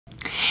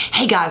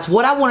Hey guys,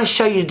 what I want to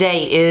show you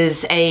today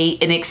is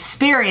an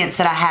experience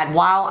that I had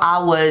while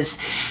I was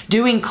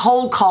doing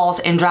cold calls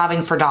and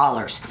driving for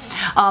dollars.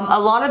 A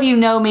lot of you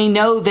know me,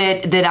 know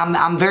that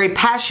I'm very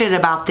passionate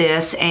about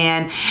this,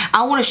 and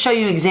I want to show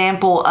you an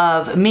example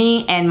of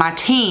me and my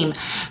team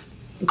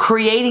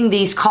creating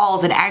these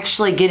calls and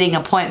actually getting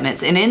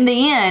appointments. And in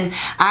the end,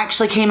 I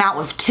actually came out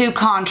with 2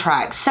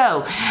 contracts.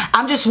 So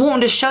I'm just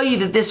wanting to show you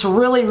that this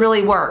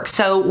really works.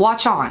 So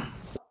watch on.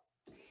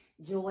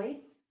 Joyce?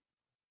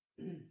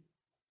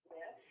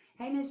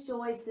 Hey, Miss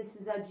Joyce, this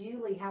is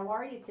Julie. How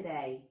are you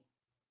today?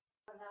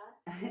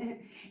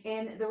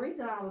 And the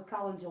reason I was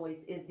calling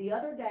Joyce is the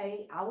other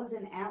day I was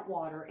in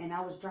Atwater and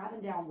I was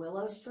driving down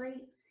Willow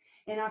Street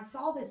and I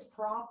saw this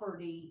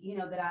property, you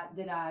know, that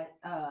I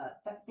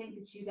think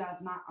that you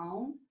guys might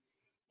own.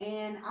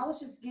 And I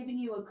was just giving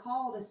you a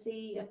call to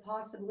see if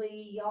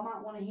possibly y'all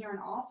might want to hear an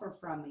offer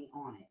from me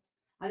on it.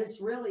 I just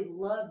really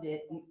loved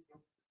it.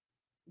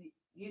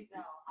 You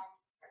No,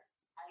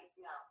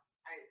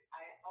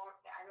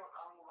 I don't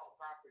own the whole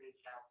property,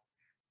 so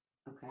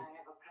okay. I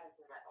have a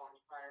cousin that owns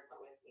part of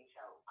it with me,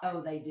 so. Oh,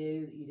 they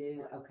do? You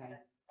do? Okay.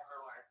 Never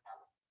want to sell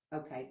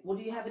it. Okay. Well,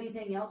 do you have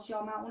anything else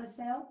y'all might want to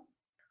sell?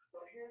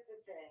 Well, here's the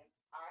thing.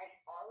 I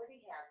already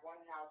have one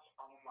house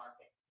on the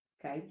market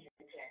Okay.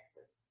 in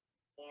Texas,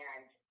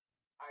 and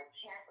I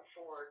can't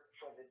afford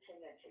for the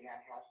tenants in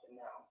that house to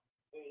know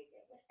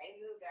anything. If they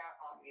move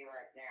out on me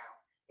right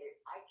now,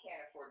 I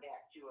can't afford to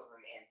have 2 of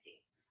them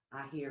empty.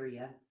 I hear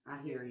you. I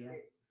hear you.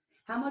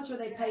 How much are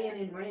they paying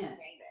in rent?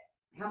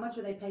 How much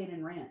are they paying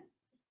in rent?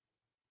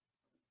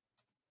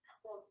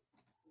 Well,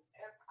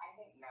 I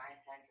think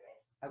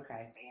 900.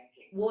 Okay.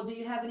 Well, do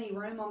you have any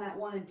room on that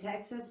one in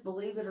Texas?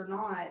 Believe it or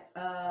not,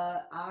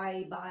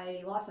 I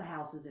buy lots of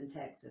houses in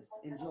Texas,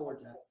 in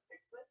Georgia.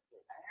 It's listed.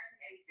 I have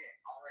an agent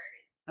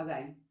already.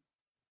 Okay.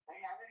 I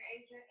have an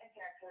agent in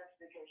Texas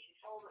because she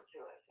sold it to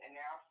us, and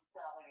now she's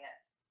selling it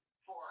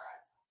for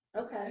us.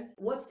 Okay.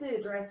 What's the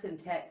address in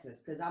Texas?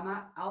 Because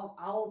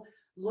I'll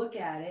look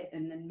at it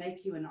and then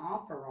make you an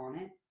offer on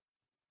it.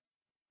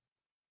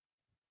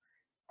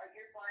 Are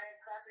you buying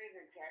properties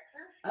in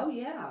Texas? Oh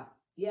yeah.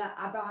 Yeah,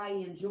 I buy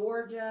in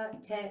Georgia,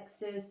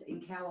 Texas,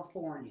 and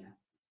California.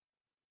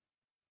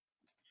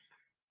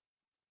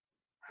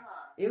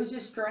 Huh. It was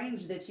just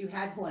strange that you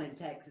had one in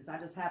Texas. I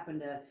just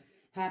happened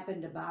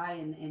to buy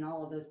in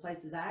all of those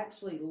places. I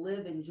actually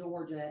live in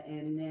Georgia,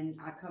 and then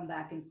I come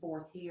back and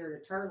forth here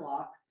to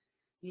Turlock,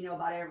 you know,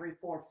 about every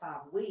 4 or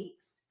 5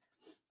 weeks.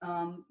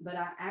 But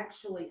I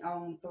actually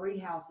own 3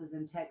 houses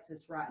in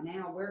Texas right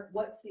now.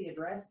 What's the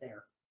address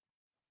there?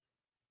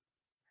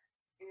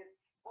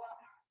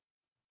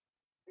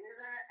 You're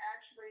gonna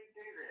actually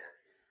do this.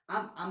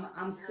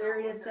 I'm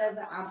serious as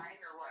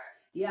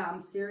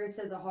I'm serious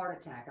as a heart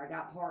attack. I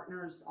got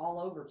partners all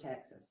over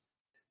Texas.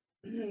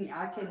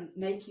 I can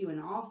make you an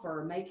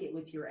offer, make it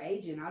with your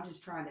agent. I'm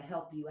just trying to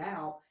help you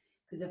out,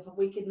 because if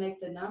we could make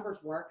the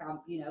numbers work,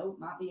 I'm, you know,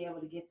 might be able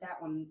to get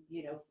that one,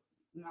 you know,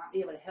 might be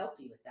able to help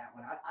you with that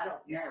one. I don't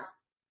know. Yeah.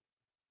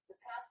 The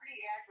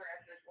property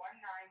address is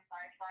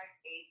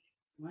 19558.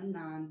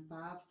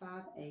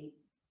 19558.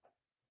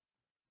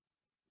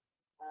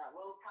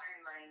 Little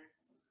Pine Lane.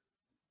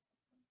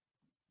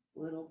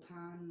 Little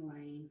Pine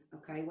Lane.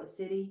 Okay, what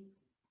city?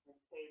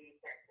 Katy,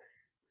 Texas.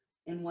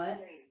 And what?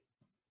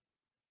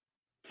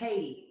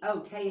 Katy. Oh,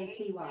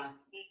 Katy.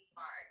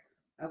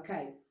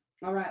 Okay.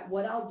 All right.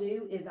 What I'll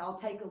do is I'll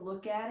take a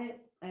look at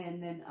it,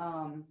 and then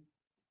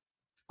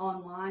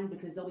online,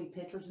 because there'll be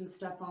pictures and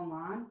stuff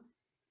online,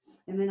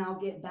 and then I'll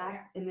get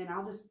back, and then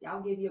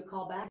I'll give you a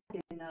call back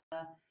and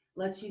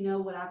let you know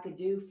what I could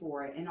do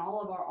for it. And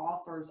all of our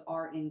offers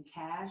are in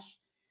cash.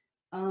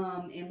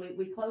 And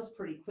we close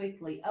pretty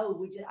quickly.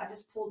 Oh, I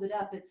just pulled it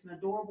up. It's an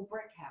adorable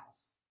brick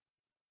house.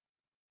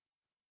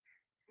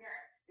 Yeah,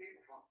 it's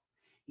beautiful.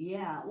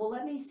 Yeah. Well,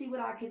 let me see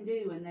what I can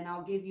do, and then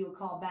I'll give you a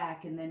call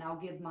back, and then I'll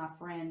give my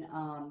friend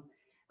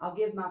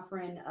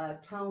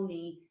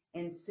Tony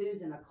and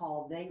Susan a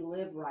call. They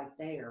live right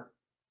there,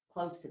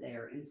 close to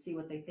there, and see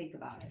what they think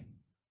about it.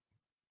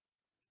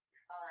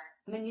 All right.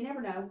 I mean, you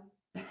never know.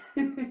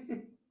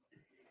 Right.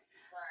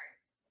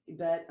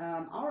 But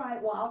all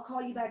right. Well, I'll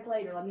call you back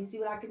later. Let me see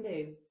what I can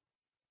do.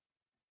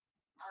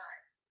 All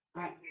right.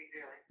 All right. Thank you,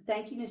 Julie.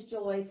 Thank you, Miss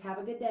Joyce. Have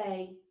a good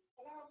day.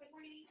 Hello, good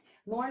morning.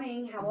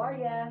 Morning. How are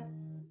you?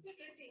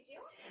 Good, thank you.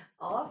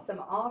 Awesome.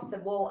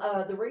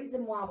 Well, the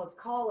reason why I was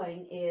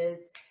calling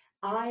is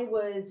I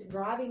was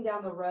driving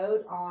down the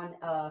road on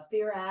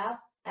Fear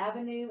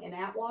Avenue in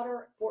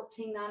Atwater,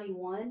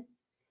 1491,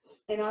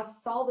 and I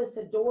saw this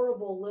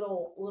adorable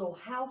little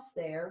house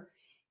there,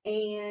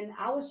 and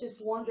I was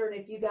just wondering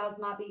if you guys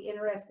might be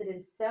interested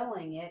in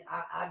selling it.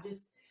 I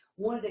just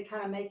wanted to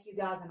kind of make you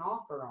guys an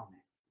offer on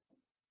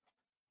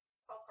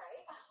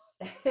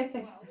Okay.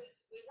 it. Well,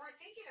 we weren't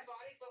thinking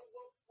about it, but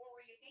what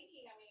were you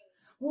thinking? I mean,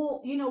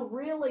 Well, you know,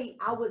 really,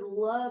 I would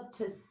love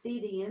to see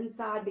the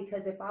inside,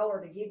 because if I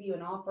were to give you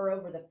an offer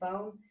over the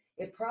phone,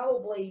 it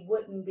probably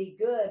wouldn't be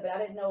good, but I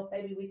didn't know if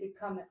maybe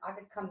I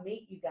could come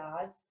meet you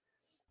guys.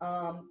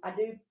 I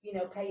do, you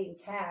know, pay in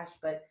cash,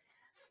 but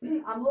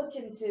I'm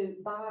looking to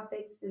buy,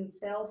 fix, and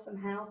sell some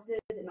houses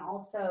and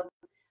also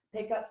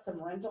pick up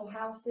some rental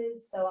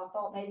houses. So I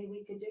thought maybe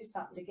we could do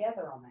something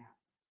together on that.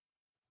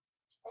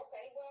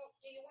 Okay, well,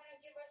 do you want to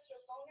give us your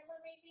phone number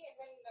maybe, and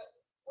then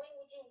when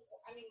would you,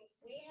 I mean,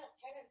 we have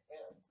tenants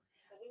there,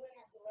 so we would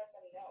have to let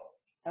them know.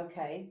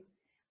 Okay.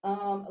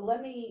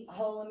 Let me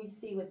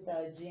see with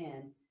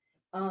Jen.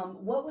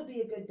 What would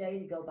be a good day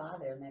to go by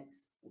there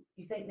next?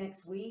 You think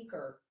next week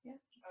or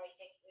I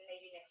think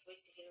maybe next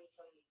week to give them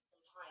some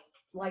time.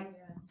 like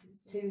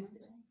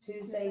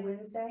Tuesday,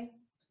 Wednesday?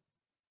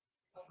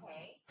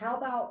 Okay, How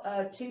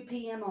about 2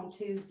 p.m. on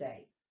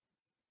Tuesday?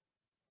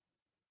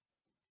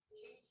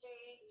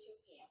 Tuesday, 2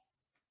 p.m.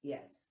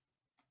 Yes.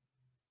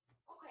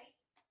 Okay,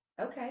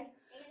 Okay. and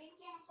your name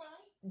again, I'm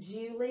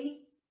sorry?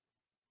 Julie,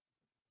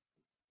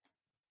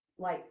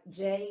 like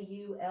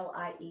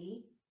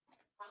Julie.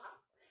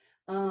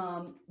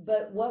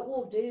 But what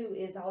we'll do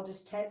is I'll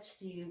just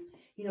text you,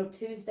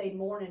 Tuesday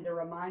morning to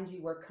remind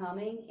you we're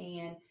coming.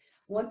 And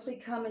once we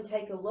come and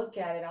take a look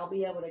at it, I'll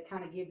be able to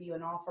kind of give you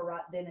an offer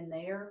right then and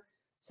there.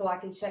 So I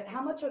can check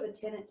how much are the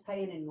tenants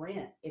paying in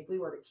rent if we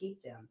were to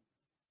keep them?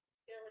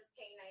 They're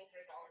paying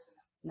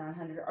 $900 a month.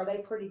 900. Are they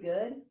pretty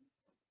good?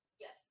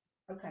 Yes.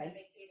 Okay. And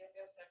they pay their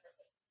bills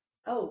separately.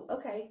 Oh,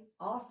 okay.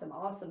 Awesome.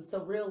 Awesome.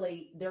 So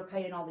really they're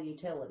paying all the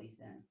utilities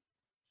then.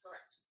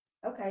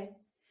 Correct. Okay.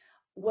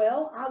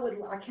 Well,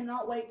 I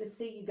cannot wait to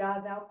see you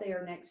guys out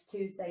there next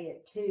Tuesday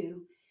at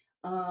 2.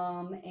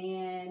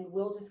 And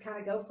we'll just kind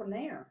of go from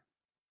there.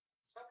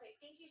 Okay,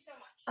 thank you so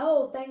much.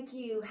 Oh, thank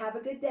you. Have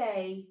a good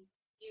day.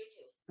 You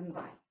too. And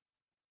bye.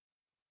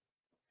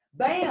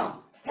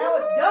 Bam! That's how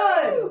it's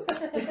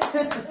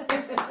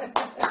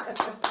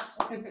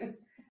done.